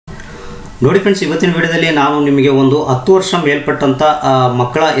ನೋಡಿ ಫ್ರೆಂಡ್ಸ್, ಇವತ್ತಿನ ವಿಡಿಯೋದಲ್ಲಿ ನಾನು ನಿಮಗೆ ಒಂದು 10 ವರ್ಷ ಮೇಲ್ಪಟ್ಟಂತ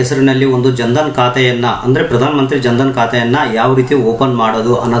ಮಕ್ಕಳ ಹೆಸರಿನಲ್ಲಿ ಒಂದು ಜನ್ಧನ್ ಖಾತೆಯನ್ನ ಅಂದ್ರೆ ಪ್ರಧಾನ ಮಂತ್ರಿ ಜನ್ಧನ್ ಖಾತೆಯನ್ನ ಯಾವ ರೀತಿ ಓಪನ್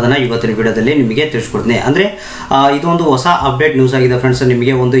ಮಾಡೋದು ಅನ್ನೋದನ್ನ ಇವತ್ತಿನ ವಿಡಿಯೋದಲ್ಲಿ ನಿಮಗೆ ತಿಳಿಸ್ಕೊಡ್ತೀನಿ. ಅಂದ್ರೆ ಇದು ಒಂದು ಹೊಸ ಅಪ್ಡೇಟ್ ನ್ಯೂಸ್ ಆಗಿದೆ ಫ್ರೆಂಡ್ಸ್.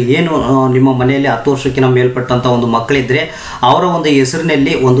 ನಿಮಗೆ ಒಂದು ಏನು ನಿಮ್ಮ ಮನೆಯಲ್ಲಿ 10 ವರ್ಷಕ್ಕಿಂತ ಮೇಲ್ಪಟ್ಟಂತ ಒಂದು ಮಕ್ಕಳಿದ್ರೆ ಅವರ ಒಂದು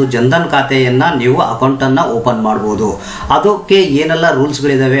ಹೆಸರಿನಲ್ಲಿ ಒಂದು ಜನ್ಧನ್ ಖಾತೆಯನ್ನ ನೀವು ಅಕೌಂಟ್ ಅನ್ನ ಓಪನ್ ಮಾಡಬಹುದು. ಅದಕ್ಕೆ ಏನೆಲ್ಲ ರೂಲ್ಸ್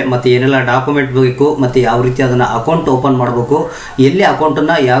ಗಳಿದಾವೆ ಮತ್ತೆ ಏನೆಲ್ಲ ಡಾಕ್ಯುಮೆಂಟ್ ಬೇಕು ಮತ್ತೆ ಯಾವ ರೀತಿ ಅದನ್ನ ಅಕೌಂಟ್ ಓಪನ್ ಮಾಡಬೇಕು, ಎಲ್ಲಿ ಅಕೌಂಟ್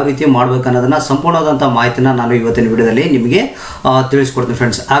ಅನ್ನ ಯಾವ ರೀತಿ ಮಾಡಬೇಕು ಅನ್ನೋದನ್ನ ಸಂಪೂರ್ಣವಾದಂತ ಮಾಹಿತಿನ ನಾನು ಇವತ್ತಿನ ವಿಡಿಯೋದಲ್ಲಿ ನಿಮಗೆ ತಿಳಿಸ್ಕೊಡ್ತೀನಿ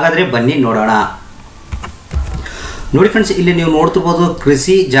ಫ್ರೆಂಡ್ಸ್. ಹಾಗಾದ್ರೆ ಬನ್ನಿ ನೋಡೋಣ. ನೋಡಿ ಫ್ರೆಂಡ್ಸ್, ಇಲ್ಲಿ ನೀವು ನೋಡ್ತಿರ್ಬೋದು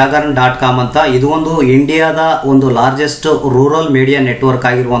KrishiJagan.com ಅಂತ. ಇದು ಒಂದು ಇಂಡಿಯಾದ ಒಂದು ಲಾರ್ಜೆಸ್ಟ್ ರೂರಲ್ ಮೀಡಿಯಾ ನೆಟ್ವರ್ಕ್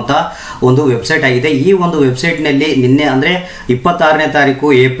ಆಗಿರುವಂತ ಒಂದು ವೆಬ್ಸೈಟ್ ಆಗಿದೆ. ಈ ಒಂದು ವೆಬ್ಸೈಟ್ನಲ್ಲಿ ನಿನ್ನೆ ಅಂದ್ರೆ 26ನೇ ತಾರೀಕು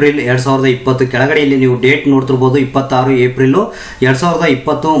ಏಪ್ರಿಲ್ 2020 ಕೆಳಗಡೆ ಇಲ್ಲಿ ನೀವು ಡೇಟ್ ನೋಡ್ತಿರ್ಬೋದು. 26 ಏಪ್ರಿಲ್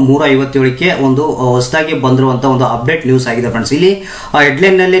 2020 3:57ಕ್ಕೆ ಒಂದು ಹೊಸದಾಗಿ ಬಂದಿರುವಂತ ಒಂದು ಅಪ್ಡೇಟ್ ನ್ಯೂಸ್ ಆಗಿದೆ ಫ್ರೆಂಡ್ಸ್. ಇಲ್ಲಿ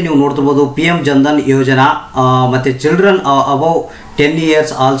ಹೆಡ್ಲೈನ್ ನಲ್ಲಿ ನೀವು ನೋಡ್ತಿರ್ಬೋದು PM Jan Dhan Yojana ಮತ್ತೆ children above 10 years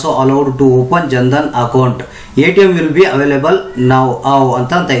also allowed to open Jan Dhan account. ATM will be available now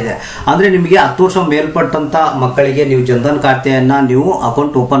ಅಂತ ಇದೆ. ಅಂದ್ರೆ ನಿಮಗೆ 10 ವರ್ಷ ಮೇಲ್ಪಟ್ಟಂತ ಮಕ್ಕಳಿಗೆ ನೀವು ಜನ್ಧನ್ ಖಾತೆಯನ್ನ ನೀವು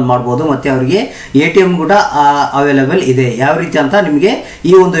ಅಕೌಂಟ್ ಓಪನ್ ಮಾಡಬಹುದು ಮತ್ತೆ ಅವರಿಗೆ ATM ಕೂಡ ಅವೈಲೇಬಲ್ ಇದೆ. ಯಾವ ರೀತಿ ಅಂತ ನಿಮಗೆ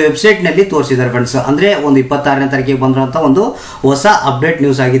ಈ ಒಂದು ವೆಬ್ಸೈಟ್ ನಲ್ಲಿ ತೋರಿಸಿದ್ದಾರೆ ಫ್ರೆಂಡ್ಸ್. ಅಂದ್ರೆ ಒಂದು 26ನೇ ತಾರೀಕಿಗೆ ಬಂದಿರುವಂತ ಒಂದು ಹೊಸ ಅಪ್ಡೇಟ್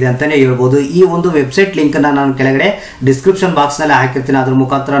ನ್ಯೂಸ್ ಆಗಿದೆ ಅಂತಾನೆ ಹೇಳ್ಬೋದು. ಈ ಒಂದು ವೆಬ್ಸೈಟ್ ಲಿಂಕ್ ನಾನು ಕೆಳಗಡೆ ಡಿಸ್ಕ್ರಿಪ್ಷನ್ ಬಾಕ್ಸ್ ನಲ್ಲಿ ಹಾಕಿರ್ತೀನಿ. ಅದ್ರ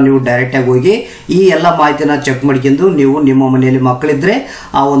ಮುಖಾಂತರ ನೀವು ಡೈರೆಕ್ಟ್ ಆಗಿ ಹೋಗಿ ಈ ಎಲ್ಲ ಮಾಹಿತಿನ ಚೆಕ್ ಮಾಡ್ಕೊಂಡು ನೀವು ನಿಮ್ಮ ಮನೆಯಲ್ಲಿ ಮಕ್ಕಳಿದ್ರೆ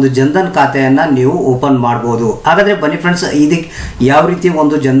ಆ ಒಂದು ಜನ್ಧನ್ ಖಾತೆಯನ್ನ ನೀವು ಓಪನ್ ಮಾಡಬಹುದು. ಹಾಗಾದ್ರೆ ಬನ್ನಿ ಫ್ರೆಂಡ್ಸ್, ಇದಕ್ಕೆ ಯಾವ ರೀತಿ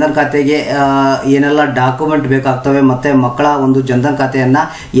ಒಂದು ಜನ್ಧನ್ ಖಾತೆಗೆ ಏನೆಲ್ಲ ಡಾಕ್ಯುಮೆಂಟ್ ಬೇಕಾಗ್ತವೆ ಮತ್ತೆ ಮಕ್ಕಳ ಒಂದು ಜನ್ಧನ್ ಖಾತೆಯನ್ನ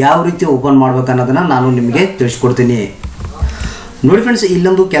ಯಾವ ರೀತಿ ಓಪನ್ ಮಾಡ್ಬೇಕು ಅನ್ನೋದನ್ನ ನಾನು ನಿಮಗೆ ತಿಳಿಸ್ಕೊಡ್ತೀನಿ. ನೋಡಿ ಫ್ರೆಂಡ್ಸ್,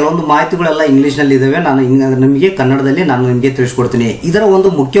 ಇಲ್ಲೊಂದು ಕೆಲವೊಂದು ಮಾಹಿತಿಗಳೆಲ್ಲ ಇಂಗ್ಲಿಷ್ ನಲ್ಲಿ ಇದಾವೆ. ನಾನು ನಿಮಗೆ ಕನ್ನಡದಲ್ಲಿ ನಾನು ನಿಮಗೆ ತಿಳಿಸ್ಕೊಡ್ತೀನಿ. ಇದರ ಒಂದು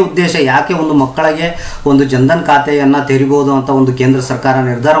ಮುಖ್ಯ ಉದ್ದೇಶ ಯಾಕೆ ಒಂದು ಮಕ್ಕಳಿಗೆ ಒಂದು ಜನ್ಧನ್ ಖಾತೆಯನ್ನ ತೆರಿಬಹುದು ಅಂತ ಒಂದು ಕೇಂದ್ರ ಸರ್ಕಾರ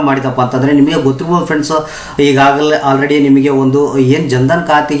ನಿರ್ಧಾರ ಮಾಡಿದಪ್ಪ ಅಂತಂದ್ರೆ ನಿಮಗೆ ಗೊತ್ತಿರಬಹುದು ಫ್ರೆಂಡ್ಸ್. ಈಗಾಗಲೇ ಆಲ್ರೆಡಿ ನಿಮಗೆ ಒಂದು ಏನ್ ಜನ್ಧನ್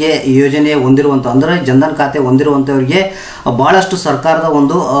ಖಾತೆಗೆ ಯೋಜನೆ ಹೊಂದಿರುವಂತ ಅಂದ್ರೆ ಜನ್ಧನ್ ಖಾತೆ ಹೊಂದಿರುವಂತವರಿಗೆ ಬಹಳಷ್ಟು ಸರ್ಕಾರದ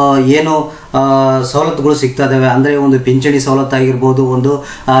ಒಂದು ಏನು ಸವಲತ್ತುಗಳು ಸಿಗ್ತಾ ಇದಾವೆ. ಅಂದ್ರೆ ಒಂದು ಪಿಂಚಣಿ ಸವಲತ್ತು ಆಗಿರ್ಬೋದು, ಒಂದು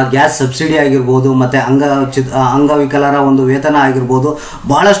ಗ್ಯಾಸ್ ಸಬ್ಸಿಡಿ ಆಗಿರ್ಬೋದು, ಮತ್ತೆ ಅಂಗವಿಕಲರ ಒಂದು ವೇತನ ಆಗಿರ್ಬೋದು,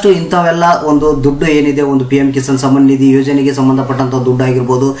 ಬಹಳಷ್ಟು ಇಂಥವೆಲ್ಲ ಒಂದು ದುಡ್ಡು ಏನಿದೆ ಒಂದು PM ಕಿಸಾನ್ ಸಮ್ಮಾನ್ ನಿಧಿ ಯೋಜನೆಗೆ ಸಂಬಂಧಪಟ್ಟಂತ ದುಡ್ಡು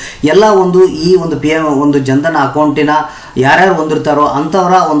ಆಗಿರ್ಬೋದು ಎಲ್ಲ ಒಂದು ಈ ಒಂದು PM ಒಂದು ಜನ್ಧನ್ ಅಕೌಂಟಿನ ಯಾರ್ಯಾರು ಹೊಂದಿರ್ತಾರೋ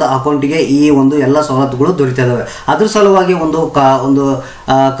ಅಂತವರ ಒಂದು ಅಕೌಂಟಿಗೆ ಈ ಒಂದು ಎಲ್ಲ ಸವಲತ್ತುಗಳು ದೊರೀತಾ ಇದಾವೆ. ಅದ್ರ ಸಲುವಾಗಿ ಒಂದು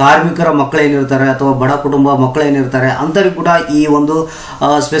ಕಾರ್ಮಿಕರ ಮಕ್ಕಳೇನಿರ್ತಾರೆ ಅಥವಾ ಬಡ ಕುಟುಂಬ ಮಕ್ಕಳೇನಿರ್ತಾರೆ ಅಂತವ್ರಿಗೆ ಕೂಡ ಈ ಒಂದು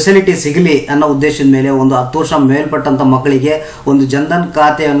ಸ್ಪೆಷಾಲಿಟಿ ಸಿಗಲಿ ಅನ್ನೋ ಉದ್ದೇಶದ ಮೇಲೆ ಒಂದು 10 ವರ್ಷ ಮೇಲ್ಪಟ್ಟಂತ ಮಕ್ಕಳಿಗೆ ಒಂದು ಜನ್ಧನ್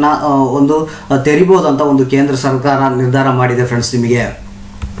ಖಾತೆಯನ್ನ ಒಂದು ತೆರಿಬಹುದು ಅಂತ ಒಂದು ಕೇಂದ್ರ ಸರ್ಕಾರ ನಿರ್ಧಾರ ಮಾಡಿದೆ ಫ್ರೆಂಡ್ಸ್. ನಿಮಗೆ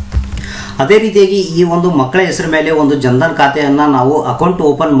ಅದೇ ರೀತಿಯಾಗಿ ಈ ಒಂದು ಮಕ್ಕಳ ಹೆಸರು ಮೇಲೆ ಒಂದು ಜನ್ಧನ್ ಖಾತೆಯನ್ನ ನಾವು ಅಕೌಂಟ್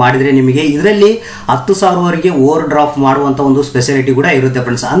ಓಪನ್ ಮಾಡಿದ್ರೆ ನಿಮಗೆ ಇದರಲ್ಲಿ 10,000ವರೆಗೆ ಓವರ್ ಡ್ರಾಫ್ಟ್ ಮಾಡುವಂತ ಒಂದು ಸ್ಪೆಷಾಲಿಟಿ ಕೂಡ ಇರುತ್ತೆ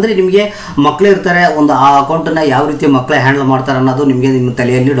ಫ್ರೆಂಡ್ಸ್. ಅಂದ್ರೆ ನಿಮಗೆ ಮಕ್ಕಳು ಇರ್ತಾರೆ, ಒಂದು ಆ ಅಕೌಂಟ್ ಅನ್ನ ಯಾವ ರೀತಿ ಮಕ್ಕಳೇ ಹ್ಯಾಂಡಲ್ ಮಾಡ್ತಾರೆ ಅನ್ನೋದು ನಿಮಗೆ ನಿಮ್ಮ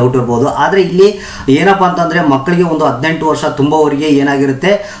ತಲೆಯಲ್ಲಿ ಡೌಟ್ ಇರ್ಬೋದು. ಆದ್ರೆ ಇಲ್ಲಿ ಏನಪ್ಪಾ ಅಂತಂದ್ರೆ ಮಕ್ಕಳಿಗೆ ಒಂದು 18 ವರ್ಷ ತುಂಬುವವರೆಗೆ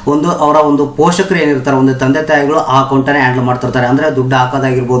ಏನಾಗಿರುತ್ತೆ ಒಂದು ಅವರ ಒಂದು ಪೋಷಕರು ಏನಿರ್ತಾರೆ ಒಂದು ತಂದೆ ತಾಯಿಗಳು ಆ ಅಕೌಂಟ್ ಅನ್ನ ಹ್ಯಾಂಡಲ್ ಮಾಡ್ತಿರ್ತಾರೆ. ಅಂದ್ರೆ ದುಡ್ಡು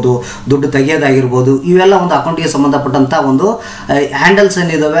ಹಾಕೋದಾಗಿರ್ಬೋದು, ದುಡ್ಡು ತೆಗೆಯೋದಾಗಿರ್ಬೋದು, ಇವೆಲ್ಲ ಒಂದು ಅಕೌಂಟ್ಗೆ ಸಂಬಂಧಪಟ್ಟಂತ ಒಂದು ಹ್ಯಾಂಡಲ್ಸ್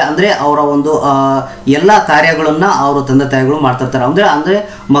ಏನಿದಾವೆ ಅಂದ್ರೆ ಅವರ ಒಂದು ಎಲ್ಲ ಕಾರ್ಯಗಳನ್ನ ಅವರ ತಂದೆ ತಾಯಿಗಳು ಮಾಡ್ತಿರ್ತಾರೆ. ಅಂದ್ರೆ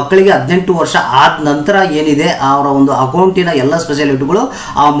ಮಕ್ಕಳಿಗೆ 18 ವರ್ಷ ಆದ ನಂತರ ಏನಿದೆ ಅವರ ಒಂದು ಅಕೌಂಟಿನ ಎಲ್ಲ ಸ್ಪೆಷಾಲಿಟಿಗಳು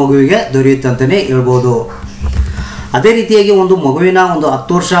ಆ ಮಗುವಿಗೆ ದೊರೆಯುತ್ತೆ ಅಂತಾನೆ ಹೇಳ್ಬೋದು. ಅದೇ ರೀತಿಯಾಗಿ ಒಂದು ಮಗುವಿನ ಒಂದು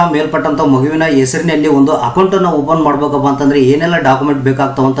 10 ವರ್ಷ ಮೇಲ್ಪಟ್ಟಂತ ಮಗುವಿನ ಹೆಸರಿನಲ್ಲಿ ಒಂದು ಅಕೌಂಟ್ ಅನ್ನು ಓಪನ್ ಮಾಡ್ಬೇಕಪ್ಪ ಅಂತಂದ್ರೆ ಏನೆಲ್ಲ ಡಾಕ್ಯುಮೆಂಟ್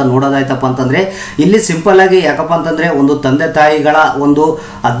ಬೇಕಾಗ್ತಾವ ಅಂತ ನೋಡೋದಾಯ್ತಪ್ಪ ಅಂತಂದ್ರೆ ಇಲ್ಲಿ ಸಿಂಪಲ್ ಆಗಿ ಯಾಕಪ್ಪ ಅಂತಂದ್ರೆ ಒಂದು ತಂದೆ ತಾಯಿಗಳ ಒಂದು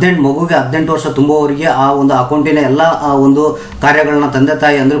ಮಗುವಿಗೆ 18 ವರ್ಷ ತುಂಬುವವರಿಗೆ ಆ ಒಂದು ಅಕೌಂಟಿನ ಎಲ್ಲ ಒಂದು ಕಾರ್ಯಗಳನ್ನ ತಂದೆ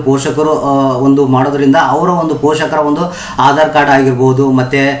ತಾಯಿ ಅಂದ್ರೆ ಪೋಷಕರು ಒಂದು ಮಾಡೋದ್ರಿಂದ ಅವರ ಒಂದು ಪೋಷಕರ ಒಂದು ಆಧಾರ್ ಕಾರ್ಡ್ ಆಗಿರ್ಬೋದು,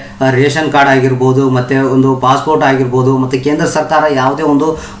 ಮತ್ತೆ ರೇಷನ್ ಕಾರ್ಡ್ ಆಗಿರ್ಬೋದು, ಮತ್ತೆ ಒಂದು ಪಾಸ್ಪೋರ್ಟ್ ಆಗಿರ್ಬೋದು, ಮತ್ತೆ ಕೇಂದ್ರ ಸರ್ಕಾರ ಯಾವುದೇ ಒಂದು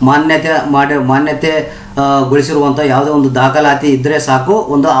ಮಾನ್ಯತೆ ಗೊಳಿಸಿರುವಂತ ಯಾವುದೇ ಒಂದು ದಾಖಲಾತಿ ಇದ್ರೆ ಸಾಕು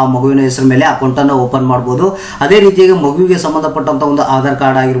ಒಂದು ಆ ಮಗುವಿನ ಹೆಸರು ಮೇಲೆ ಅಕೌಂಟ್ ಅನ್ನು ಓಪನ್ ಮಾಡಬಹುದು. ಅದೇ ರೀತಿಯಾಗಿ ಮಗುವಿಗೆ ಸಂಬಂಧಪಟ್ಟಂತ ಒಂದು ಆಧಾರ್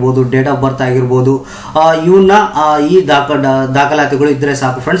ಕಾರ್ಡ್ ಆಗಿರ್ಬೋದು, ಡೇಟ್ ಆಫ್ ಬರ್ತ್ ಆಗಿರ್ಬೋದು, ಇವನ್ನ ಈ ದಾಖಲಾತಿಗಳು ಇದ್ರೆ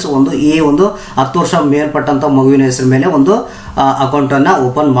ಸಾಕು ಫ್ರೆಂಡ್ಸ್ ಒಂದು ಈ ಒಂದು 10 ವರ್ಷ ಮೇಲ್ಪಟ್ಟಂತ ಮಗುವಿನ ಹೆಸರು ಮೇಲೆ ಒಂದು ಅಕೌಂಟ್ ಅನ್ನ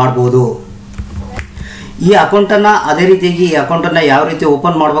ಓಪನ್ ಮಾಡಬಹುದು. ಈ ಅಕೌಂಟ್ ಅನ್ನ ಅದೇ ರೀತಿಯಾಗಿ ಈ ಅಕೌಂಟ್ ಅನ್ನ ಯಾವ ರೀತಿ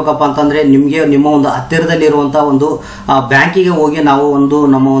ಓಪನ್ ಮಾಡ್ಬೇಕಪ್ಪ ಅಂತಂದ್ರೆ ನಿಮಗೆ ನಿಮ್ಮ ಒಂದು ಹತ್ತಿರದಲ್ಲಿ ಇರುವಂತಹ ಒಂದು ಬ್ಯಾಂಕಿಗೆ ಹೋಗಿ ನಾವು ಒಂದು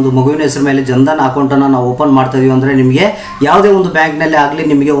ನಮ್ಮ ಒಂದು ಮಗುವಿನ ಹೆಸರು ಮೇಲೆ ಜನ್ಧನ್ ಅಕೌಂಟ್ ಅನ್ನ ನಾವು ಓಪನ್ ಮಾಡ್ತಾ ಇದೀವಿ ಅಂದ್ರೆ ನಿಮಗೆ ಯಾವುದೇ ಒಂದು ಬ್ಯಾಂಕ್ ನಲ್ಲಿ ಆಗಲಿ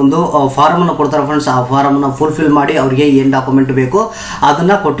ನಿಮಗೆ ಒಂದು ಫಾರ್ಮ್ ಅನ್ನು ಕೊಡ್ತಾರೆ ಫ್ರೆಂಡ್ಸ್. ಆ ಫಾರ್ಮ್ ಅನ್ನು ಫುಲ್ಫಿಲ್ ಮಾಡಿ ಅವರಿಗೆ ಏನ್ ಡಾಕ್ಯುಮೆಂಟ್ ಬೇಕು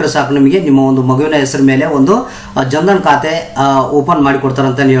ಅದನ್ನ ಕೊಟ್ಟರೆ ಸಾಕು ನಿಮಗೆ ನಿಮ್ಮ ಒಂದು ಮಗುವಿನ ಹೆಸರು ಮೇಲೆ ಒಂದು ಜನ್ಧನ್ ಖಾತೆ ಓಪನ್ ಮಾಡಿ ಕೊಡ್ತಾರೆ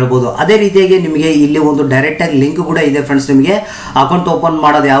ಅಂತ ಹೇಳ್ಬೋದು. ಅದೇ ರೀತಿಯಾಗಿ ನಿಮಗೆ ಇಲ್ಲಿ ಒಂದು ಡೈರೆಕ್ಟ್ ಆಗಿ ಲಿಂಕ್ ಕೂಡ ಇದೆ ಫ್ರೆಂಡ್ಸ್. ನಿಮಗೆ ಅಕೌಂಟ್ ಓಪನ್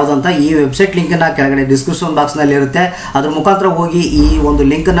ಮಾಡೋದು ಯಾವುದಂತ ಈ ವೆಬ್ಸೈಟ್ ಲಿಂಕ್ ನ ಕೆಳಗಡೆ ಡಿಸ್ಕ್ರಿಪ್ಷನ್ ಡಿಸ್ಕ್ರಿಪ್ಷನ್ ಬಾಕ್ಸ್ನಲ್ಲಿ ಇರುತ್ತೆ. ಅದ್ರ ಮುಖಾಂತರ ಹೋಗಿ ಈ ಒಂದು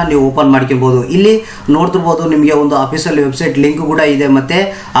ಲಿಂಕನ್ನು ನೀವು ಓಪನ್ ಮಾಡ್ಕೊಬೋದು. ಇಲ್ಲಿ ನೋಡ್ತಿರ್ಬೋದು ನಿಮಗೆ ಒಂದು ಅಫಿಷಿಯಲ್ ವೆಬ್ಸೈಟ್ ಲಿಂಕ್ ಕೂಡ ಇದೆ, ಮತ್ತು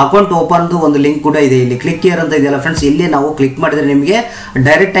ಅಕೌಂಟ್ ಓಪನ್ದು ಒಂದು ಲಿಂಕ್ ಕೂಡ ಇದೆ. ಇಲ್ಲಿ ಕ್ಲಿಕ್ ಹಿಯರ್ ಅಂತ ಇದೆಯಲ್ಲ ಫ್ರೆಂಡ್ಸ್, ಇಲ್ಲಿ ನಾವು ಕ್ಲಿಕ್ ಮಾಡಿದರೆ ನಿಮಗೆ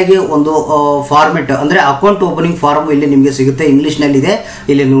ಡೈರೆಕ್ಟಾಗಿ ಒಂದು ಫಾರ್ಮೆಟ್ ಅಂದರೆ ಅಕೌಂಟ್ ಓಪನಿಂಗ್ ಫಾರ್ಮ್ ಇಲ್ಲಿ ನಿಮಗೆ ಸಿಗುತ್ತೆ. ಇಂಗ್ಲೀಷ್ನಲ್ಲಿದೆ.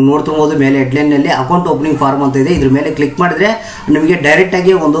 ಇಲ್ಲಿ ನೀವು ನೋಡ್ತಿರ್ಬೋದು ಮೇಲೆ ಹೆಡ್ಲೈನ್ನಲ್ಲಿ ಅಕೌಂಟ್ ಓಪನಿಂಗ್ ಫಾರ್ಮ್ ಅಂತ ಇದೆ. ಇದ್ರ ಮೇಲೆ ಕ್ಲಿಕ್ ಮಾಡಿದ್ರೆ ನಿಮಗೆ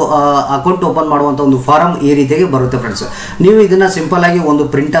ಡೈರೆಕ್ಟಾಗಿ ಒಂದು ಅಕೌಂಟ್ ಓಪನ್ ಮಾಡುವಂಥ ಒಂದು ಫಾರಮ್ ಈ ರೀತಿಯಾಗಿ ಬರುತ್ತೆ ಫ್ರೆಂಡ್ಸ್. ನೀವು ಇದನ್ನು ಸಿಂಪಲ್ ಆಗಿ ಒಂದು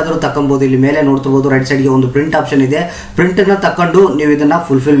ಪ್ರಿಂಟ್ ಆದರೂ ತಗೊಬೋದು. ಇಲ್ಲಿ ಮೇಲೆ ನೋಡ್ತಿರ್ಬೋದು ರೈಟ್ ಸೈಡ್ಗೆ ಒಂದು ಪ್ರಿಂಟ್ ಆಪ್ಷನ್ ಇದೆ. ಪ್ರಿಂಟನ್ನು ತಗೊಂಡು ನೀವು ಇದನ್ನು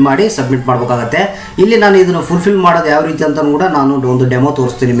ಫುಲ್ಫಿಲ್ ಮಾಡಿ ಸಬ್ಮಿಟ್ ಮಾಡಬೇಕಾಗುತ್ತೆ. ಇಲ್ಲಿ ನಾನು ಇದನ್ನು ಫುಲ್ಫಿಲ್ ಮಾಡೋದು ಯಾವ ರೀತಿ ಅಂತ ಕೂಡ ನಾನು ಒಂದು ಡೆಮೋ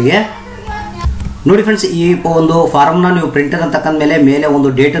ತೋರಿಸ್ತೀನಿ ನಿಮಗೆ. ನೋಡಿ ಫ್ರೆಂಡ್ಸ್, ಈ ಒಂದು ಫಾರ್ಮ್ನ ನೀವು ಪ್ರಿಂಟನ್ನು ತಕ್ಕಂದ ಮೇಲೆ ಒಂದು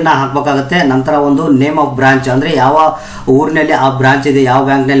ಡೇಟನ್ನು ಹಾಕಬೇಕಾಗುತ್ತೆ. ನಂತರ ಒಂದು ನೇಮ್ ಆಫ್ ಬ್ರಾಂಚ್ ಅಂದರೆ ಯಾವ ಊರಿನಲ್ಲಿ ಆ ಬ್ರಾಂಚ್ ಇದೆ, ಯಾವ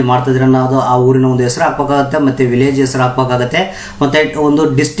ಬ್ಯಾಂಕ್ನಲ್ಲಿ ಮಾಡ್ತಿದ್ರೆ ಅನ್ನೋದು ಆ ಊರಿನ ಒಂದು ಹೆಸರು ಹಾಕಬೇಕಾಗುತ್ತೆ, ಮತ್ತು ವಿಲೇಜ್ ಹೆಸರು ಹಾಕಬೇಕಾಗುತ್ತೆ, ಮತ್ತು ಒಂದು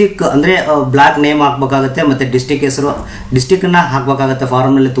ಡಿಸ್ಟಿಕ್ ಅಂದರೆ ಬ್ಲಾಕ್ ನೇಮ್ ಹಾಕಬೇಕಾಗುತ್ತೆ, ಮತ್ತು ಡಿಸ್ಟಿಕ್ ಹೆಸರು ಡಿಸ್ಟಿಕ್ನ ಹಾಕಬೇಕಾಗುತ್ತೆ.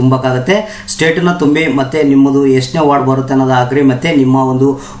 ಫಾರ್ಮ್ನಲ್ಲಿ ತುಂಬಬೇಕಾಗುತ್ತೆ. ಸ್ಟೇಟನ್ನು ತುಂಬಿ ಮತ್ತು ನಿಮ್ಮದು ಎಷ್ಟನೇ ವಾರ್ಡ್ ಬರುತ್ತೆ ಅನ್ನೋದು ಹಾಕ್ರಿ, ಮತ್ತು ನಿಮ್ಮ ಒಂದು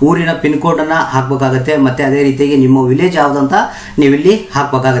ಊರಿನ ಪಿನ್ ಕೋಡನ್ನು ಹಾಕಬೇಕಾಗುತ್ತೆ, ಮತ್ತು ಅದೇ ರೀತಿಯಾಗಿ ನಿಮ್ಮ ವಿಲೇಜ್ ಯಾವುದಂತ ನೀವಿಲ್ಲಿ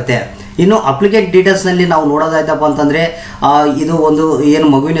ಹಾಕಬೇಕಾಗುತ್ತೆ. ಇನ್ನು ಅಪ್ಲಿಕೇಟ್ ಡೀಟೇಲ್ಸ್ನಲ್ಲಿ ನಾವು ನೋಡೋದಾಯ್ತಪ್ಪ ಅಂತಂದರೆ ಇದು ಒಂದು ಏನು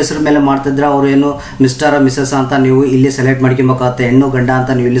ಮಗುವಿನ ಹೆಸರು ಮೇಲೆ ಮಾಡ್ತಿದ್ರೆ ಅವರು ಏನು ಮಿಸ್ಟರ್ ಮಿಸಸ್ ಅಂತ ನೀವು ಇಲ್ಲಿ ಸೆಲೆಕ್ಟ್ ಮಾಡ್ಕೊಬೇಕಾಗುತ್ತೆ. ಹೆಣ್ಣು ಗಂಡ ಅಂತ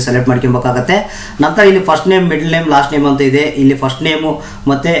ನೀವು ಇಲ್ಲಿ ಸೆಲೆಕ್ಟ್ ಮಾಡ್ಕೊಬೇಕಾಗತ್ತೆ. ನಂತರ ಇಲ್ಲಿ first name, middle name, last name ಅಂತ ಇದೆ. ಇಲ್ಲಿ ಫಸ್ಟ್ ನೇಮು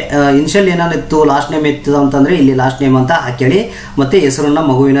ಮತ್ತು ಇನ್ಷಿಯಲ್ ಏನಾನಿತ್ತು, ಲಾಸ್ಟ್ ನೇಮ್ ಇತ್ತು ಅಂತಂದರೆ ಇಲ್ಲಿ ಲಾಸ್ಟ್ ನೇಮ್ ಅಂತ ಹಾಕೇಳಿ, ಮತ್ತು ಹೆಸರನ್ನು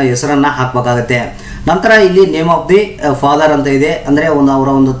ಮಗುವಿನ ಹೆಸರನ್ನು ಹಾಕಬೇಕಾಗತ್ತೆ. ನಂತರ ಇಲ್ಲಿ ನೇಮ್ ಆಫ್ ದಿ ಫಾದರ್ ಅಂತ ಇದೆ. ಅಂದರೆ ಅವರ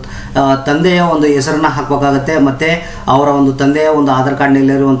ಒಂದು ತಂದೆಯ ಒಂದು ಹೆಸರನ್ನು ಹಾಕಬೇಕಾಗತ್ತೆ, ಮತ್ತು ಅವರ ಒಂದು ತಂದೆಯ ಒಂದು ಆಧಾರ್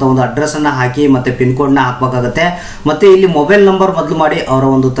ಕಾರ್ಡ್ನಲ್ಲಿರುವಂಥ ಒಂದು ಅಡ್ರೆಸ್ಸನ್ನು ಹಾಕಿ, ಮತ್ತು ಪಿನ್ ಕೋಡ್ನ ಹಾಕಬೇಕಾಗತ್ತೆ. ಮತ್ತು ಇಲ್ಲಿ ಮೊಬೈಲ್ ನಂಬರ್ ಮೊದಲು ಮಾಡಿ ಅವರ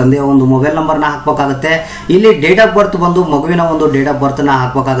ಒಂದು ತಂದೆಯ ಒಂದು ಮೊಬೈಲ್ ನಂಬರ್ನ ಹಾಕಬೇಕಾಗತ್ತೆ. ಇಲ್ಲಿ ಡೇಟ್ ಆಫ್ ಬರ್ತ್ ಬಂದು ಮಗುವಿನ ಒಂದು ಡೇಟ್ ಆಫ್ ಬರ್ತನ್ನ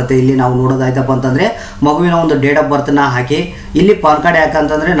ಹಾಕಬೇಕಾಗತ್ತೆ. ಇಲ್ಲಿ ನಾವು ನೋಡೋದಾಯ್ತಪ್ಪ ಅಂತಂದರೆ ಮಗುವಿನ ಒಂದು ಡೇಟ್ ಆಫ್ ಬರ್ತನ್ನ ಹಾಕಿ. ಇಲ್ಲಿ ಪಾನ್ ಕಾರ್ಡ್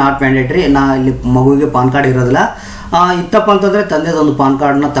ಯಾಕಂತಂದರೆ ನಾಟ್ ಮ್ಯಾಂಡೇಟ್ರಿ, ಇಲ್ಲಿ ಮಗುವಿಗೆ ಪಾನ್ ಕಾರ್ಡ್ ಇರೋದಿಲ್ಲ. ಇತ್ತಪ್ಪ ಅಂತಂದರೆ ತಂದೆದೊಂದು ಪಾನ್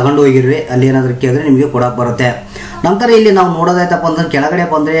ಕಾರ್ಡ್ನ ತಗೊಂಡು ಹೋಗಿರ್ರಿ, ಅಲ್ಲಿ ಏನಾದರೂ ಕೇಳಿದ್ರೆ ನಿಮಗೆ ಕೊಡಕ್ಕೆ ಬರುತ್ತೆ. ನಂತರ ಇಲ್ಲಿ ನಾವು ನೋಡೋದಾಯ್ತಪ್ಪ ಅಂದ್ರೆ ಕೆಳಗಡೆ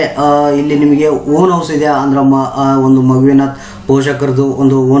ಬಂದರೆ ಇಲ್ಲಿ ನಿಮಗೆ ಓನ್ ಹೌಸ್ ಇದೆಯಾ ಅಂದ್ರೆ ಒಂದು ಮಗುವಿನ ಪೋಷಕರದು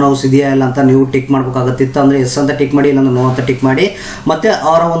ಒಂದು ಓನ್ ಹೌಸ್ ಇದೆಯಾ ಇಲ್ಲ ಅಂತ ನೀವು ಟಿಕ್ ಮಾಡಬೇಕಾಗುತ್ತಿತ್ತು. ಅಂದರೆ ಎಸ್ ಅಂತ ಟಿಕ್ ಮಾಡಿ, ಇಲ್ಲಾಂದ್ರೆ ನೋ ಅಂತ ಟಿಕ್ ಮಾಡಿ. ಮತ್ತು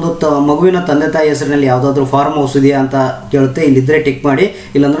ಅವರ ಒಂದು ಮಗುವಿನ ತಂದೆ ತಾಯಿ ಹೆಸರಿನಲ್ಲಿ ಯಾವುದಾದ್ರೂ ಫಾರ್ಮ್ ಹೌಸ್ ಇದೆಯಾ ಅಂತ ಕೇಳುತ್ತೆ. ಇಲ್ಲಿದ್ದರೆ ಟಿಕ್ ಮಾಡಿ,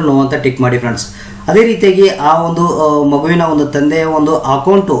 ಇಲ್ಲಾಂದ್ರೆ ನೋ ಅಂತ ಟಿಕ್ ಮಾಡಿ ಫ್ರೆಂಡ್ಸ್. ಅದೇ ರೀತಿಯಾಗಿ ಆ ಒಂದು ಮಗುವಿನ ಒಂದು ತಂದೆಯ ಒಂದು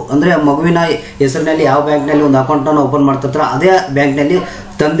ಅಕೌಂಟು ಅಂದರೆ ಮಗುವಿನ ಹೆಸರಿನಲ್ಲಿ ಯಾವ ಬ್ಯಾಂಕ್ನಲ್ಲಿ ಒಂದು ಅಕೌಂಟನ್ನು ಓಪನ್ ಮಾಡ್ತಿರ್ತಾರೋ ಅದೇ ಬ್ಯಾಂಕ್ನಲ್ಲಿ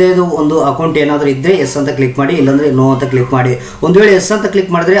ತಂದೆಯದು ಒಂದು ಅಕೌಂಟ್ ಏನಾದರೂ ಇದ್ದರೆ ಎಸ್ ಅಂತ ಕ್ಲಿಕ್ ಮಾಡಿ, ಇಲ್ಲಾಂದರೆ ನೋ ಅಂತ ಕ್ಲಿಕ್ ಮಾಡಿ. ಒಂದು ವೇಳೆ ಎಸ್ ಅಂತ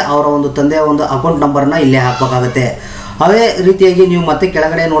ಕ್ಲಿಕ್ ಮಾಡಿದ್ರೆ ಅವರ ಒಂದು ತಂದೆಯ ಒಂದು ಅಕೌಂಟ್ ನಂಬರ್ನ ಇಲ್ಲೇ ಹಾಕಬೇಕಾಗುತ್ತೆ. ಅದೇ ರೀತಿಯಾಗಿ ನೀವು ಮತ್ತೆ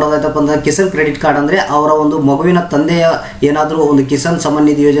ಕೆಳಗಡೆ ನೋಡೋದಾಯ್ತಪ್ಪ ಅಂದ್ರೆ ಕಿಸಾನ್ ಕ್ರೆಡಿಟ್ ಕಾರ್ಡ್ ಅಂದರೆ ಅವರ ಒಂದು ಮಗುವಿನ ತಂದೆಯ ಏನಾದರೂ ಒಂದು ಕಿಸಾನ್ ಸಮ್ಮಾನ್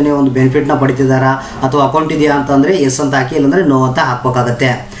ನಿಧಿ ಯೋಜನೆ ಒಂದು ಬೆನಿಫಿಟ್ನ ಪಡಿತಿದ್ದಾರಾ ಅಥವಾ ಅಕೌಂಟ್ ಇದೆಯಾ ಅಂತಂದರೆ ಎಸ್ ಅಂತ ಹಾಕಿ, ಇಲ್ಲಾಂದರೆ ನೋ ಅಂತ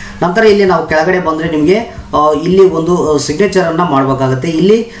ಹಾಕಬೇಕಾಗತ್ತೆ. ನಂತರ ಇಲ್ಲಿ ನಾವು ಕೆಳಗಡೆ ಬಂದರೆ ನಿಮಗೆ ಇಲ್ಲಿ ಒಂದು ಸಿಗ್ನೇಚರನ್ನು ಮಾಡಬೇಕಾಗುತ್ತೆ.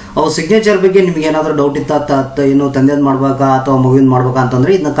 ಇಲ್ಲಿ ಸಿಗ್ನೇಚರ್ ಬಗ್ಗೆ ನಿಮ್ಗೆ ಏನಾದರೂ ಡೌಟ್ ಇತ್ತಾ, ಏನು ತಂದೆದು ಮಾಡ್ಬೇಕಾ ಅಥವಾ ಮಗುವಿನ ಮಾಡ್ಬೇಕಾ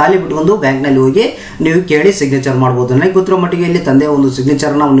ಅಂತಂದರೆ ಇದನ್ನ ಖಾಲಿ ಬಿಟ್ಕೊಂಡು ಬ್ಯಾಂಕ್ನಲ್ಲಿ ಹೋಗಿ ನೀವು ಕೇಳಿ ಸಿಗ್ನೇಚರ್ ಮಾಡ್ಬೋದು. ನನಗೆ ಗೊತ್ತಿರೋ ಮಟ್ಟಿಗೆ ಇಲ್ಲಿ ತಂದೆಯ ಒಂದು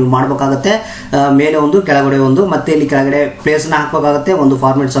ಸಿಗ್ನೇಚರ್ನ ನೀವು ಮಾಡಬೇಕಾಗತ್ತೆ. ಮೇಲೆ ಒಂದು ಕೆಳಗಡೆ ಒಂದು, ಮತ್ತೆ ಇಲ್ಲಿ ಕೆಳಗಡೆ ಪ್ಲೇಸ್ನ ಹಾಕಬೇಕಾಗತ್ತೆ. ಒಂದು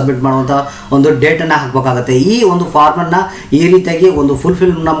ಫಾರ್ಮೆಟ್ ಸಬ್ಮಿಟ್ ಮಾಡುವಂಥ ಒಂದು ಡೇಟನ್ನು ಹಾಕಬೇಕಾಗತ್ತೆ. ಈ ಒಂದು ಫಾರ್ಮನ್ನು ಈ ರೀತಿಯಾಗಿ ಒಂದು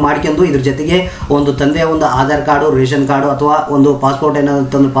ಫುಲ್ಫಿಲ್ನ ಮಾಡ್ಕೊಂಡು ಇದ್ರ ಜೊತೆಗೆ ಒಂದು ತಂದೆಯ ಒಂದು ಆಧಾರ್ ಕಾರ್ಡು, ರೇಷನ್ ಕಾರ್ಡು ಅಥವಾ ಒಂದು ಪಾಸ್ಪೋರ್ಟ್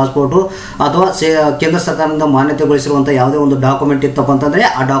ಏನಾದಂತಂದ್ರೆ ಪಾಸ್ಪೋರ್ಟು ಅಥವಾ ಕೇಂದ್ರ ಸರ್ಕಾರದಿಂದ ಮಾನ್ಯತೆಗೊಳಿಸಿರುವಂಥ ಯಾವುದೇ ಒಂದು ಡಾಕ್ಯುಮೆಂಟ್ ಇತ್ತಪ್ಪ ಅಂತಂದರೆ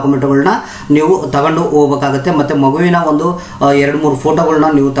ಆ ಡಾಕ್ಯುಮೆಂಟ್ಗಳನ್ನ ನೀವು ತಗೊಂಡು ಹೋಗ್ಬೇಕಾಗುತ್ತೆ. ಮತ್ತು ಮಗುವಿನ ಒಂದು 2-3 ಫೋಟೋಗಳನ್ನ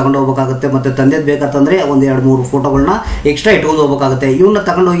ನೀವು ತಗೊಂಡು ಹೋಗ್ಬೇಕಾಗುತ್ತೆ. ಮತ್ತು ತಂದೆದು ಬೇಕಂತಂದರೆ ಒಂದು 2-3 ಫೋಟೋಗಳನ್ನ ಎಕ್ಸ್ಟ್ರಾ ಇಟ್ಕೊಂಡು ಹೋಗ್ಬೇಕಾಗುತ್ತೆ. ಇವನ್ನ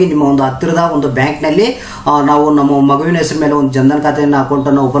ತಗೊಂಡು ಹೋಗಿ ನಿಮ್ಮ ಒಂದು ಹತ್ತಿರದ ಒಂದು ಬ್ಯಾಂಕ್ನಲ್ಲಿ ನಾವು ನಮ್ಮ ಮಗುವಿನ ಹೆಸರು ಮೇಲೆ ಒಂದು ಜನ್ಧನ್ ಖಾತೆಯನ್ನು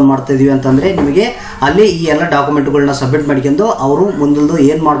ಅಕೌಂಟನ್ನು ಓಪನ್ ಮಾಡ್ತಾ ಇದೀವಿ ಅಂತಂದರೆ ನಿಮಗೆ ಅಲ್ಲಿ ಈ ಎಲ್ಲ ಡಾಕ್ಯುಮೆಂಟ್ಗಳನ್ನ ಸಬ್ಮಿಟ್ ಮಾಡ್ಕೊಂಡು ಅವರು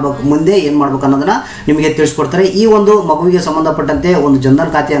ಮುಂದೆ ಏನು ಮಾಡ್ಬೇಕು ಅನ್ನೋದನ್ನ ನಿಮಗೆ ತಿಳಿಸ್ಕೊಡ್ತಾರೆ. ಈ ಒಂದು ಮಗುವಿಗೆ ಸಂಬಂಧಪಟ್ಟಂತೆ ಒಂದು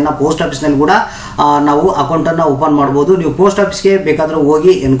ಜನ್ಧನ್ ಖಾತೆಯನ್ನು ಪೋಸ್ಟ್ ಆಫೀಸ್ನಲ್ಲಿ ಕೂಡ ನಾವು ಅಕೌಂಟನ್ನು ಓಪನ್ ಮಾಡ್ಬೋದು. ನೀವು ಪೋಸ್ಟ್ ಆಫೀಸ್ಗೆ ಬೇಕಾದರೂ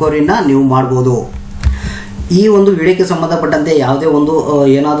ಹೋಗಿ ಎನ್ಕ್ವೈರಿನ ನೀವು ಮಾಡ್ಬೋದು. ಈ ಒಂದು ವಿಡಿಯೋಕ್ಕೆ ಸಂಬಂಧಪಟ್ಟಂತೆ ಯಾವುದೇ ಒಂದು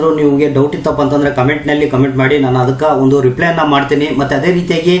ಏನಾದರೂ ನಿಮಗೆ ಡೌಟ್ ಇತ್ತಪ್ಪ ಅಂತಂದರೆ ಕಮೆಂಟ್ನಲ್ಲಿ ಕಮೆಂಟ್ ಮಾಡಿ, ನಾನು ಅದಕ್ಕೆ ಒಂದು ರಿಪ್ಲೈನ ಮಾಡ್ತೀನಿ. ಮತ್ತು ಅದೇ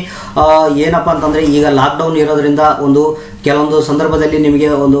ರೀತಿಯಾಗಿ ಏನಪ್ಪ ಅಂತಂದರೆ ಈಗ ಲಾಕ್ಡೌನ್ ಇರೋದ್ರಿಂದ ಒಂದು ಕೆಲವೊಂದು ಸಂದರ್ಭದಲ್ಲಿ ನಿಮಗೆ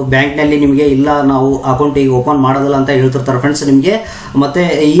ಒಂದು ಬ್ಯಾಂಕ್ನಲ್ಲಿ ನಿಮಗೆ ಇಲ್ಲ ನಾವು ಅಕೌಂಟ್ ಈಗ ಓಪನ್ ಮಾಡೋದಿಲ್ಲ ಅಂತ ಹೇಳ್ತಿರ್ತಾರೆ ಫ್ರೆಂಡ್ಸ್ ನಿಮಗೆ. ಮತ್ತು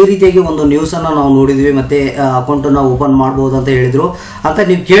ಈ ರೀತಿಯಾಗಿ ಒಂದು ನ್ಯೂಸನ್ನು ನಾವು ನೋಡಿದ್ವಿ, ಮತ್ತು ಅಕೌಂಟನ್ನು ಓಪನ್ ಮಾಡ್ಬೋದು ಅಂತ ಹೇಳಿದರು ಅಂತ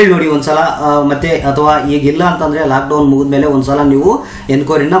ನೀವು ಕೇಳಿ ನೋಡಿ ಒಂದ್ಸಲ. ಮತ್ತು ಅಥವಾ ಈಗ ಇಲ್ಲ ಅಂತಂದರೆ ಲಾಕ್ಡೌನ್ ಮುಗಿದ ಮೇಲೆ ಒಂದ್ಸಲ ನೀವು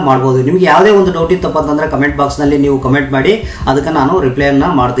ಎನ್ಕ್ವೈರಿನ ಮಾಡ್ಬೋದು. ನಿಮಗೆ ಯಾವುದೇ ಒಂದು ಡೌಟ್ ಇತ್ತಪ್ಪ ಅಂತಂದರೆ ಕಮೆಂಟ್ ಬಾಕ್ಸ್ನಲ್ಲಿ ನೀವು ಕಮೆಂಟ್ ಮಾಡಿ, ಅದಕ್ಕೆ ನಾನು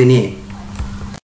ರಿಪ್ಲೈನ ಮಾಡ್ತೀನಿ.